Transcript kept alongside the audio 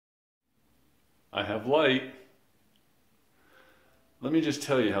I have light. Let me just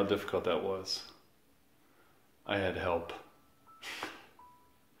tell you how difficult that was. I had help.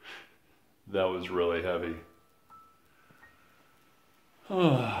 That was really heavy.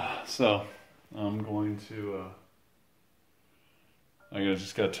 So, I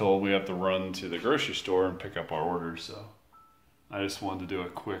just got told we have to run to the grocery store and pick up our orders, so I just wanted to do a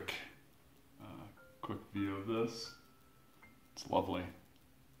quick view of this. It's lovely.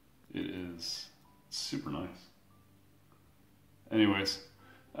 It is super nice. Anyways,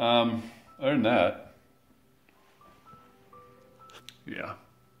 other than that, yeah,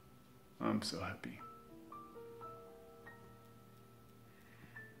 I'm so happy.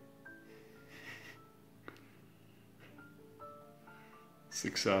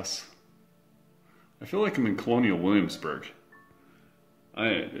 Success. I feel like I'm in Colonial Williamsburg.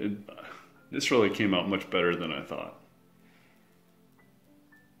 This really came out much better than I thought.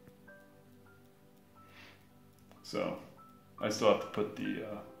 So, I still have to put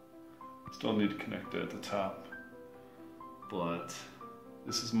still need to connect it at the top. But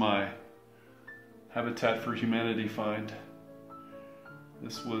this is my Habitat for Humanity find.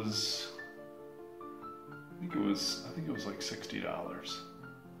 This was, I think it was like $60.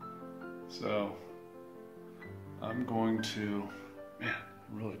 So, I'm going to, man, it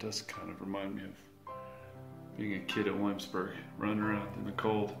really does kind of remind me of being a kid at Williamsburg, running around in the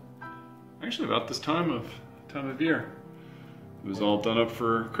cold. Actually, about this time of year. It was all done up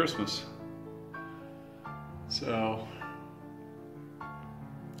for Christmas. So,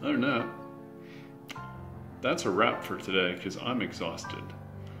 other than that, that's a wrap for today because I'm exhausted.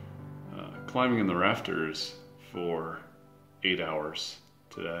 Climbing in the rafters for 8 hours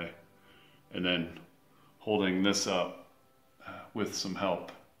today, and then holding this up with some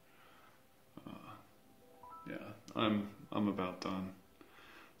help. Yeah, I'm about done.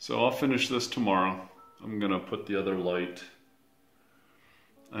 So I'll finish this tomorrow. I'm gonna put the other light.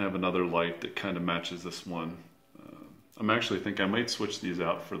 I have another light that kind of matches this one. I'm actually think I might switch these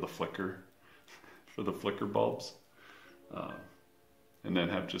out for the flicker bulbs, and then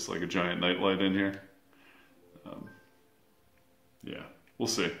have just like a giant night light in here. Yeah, we'll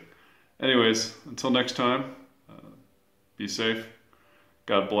see. Anyways, until next time, be safe,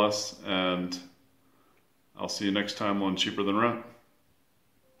 God bless, and I'll see you next time on Cheaper Than Rent.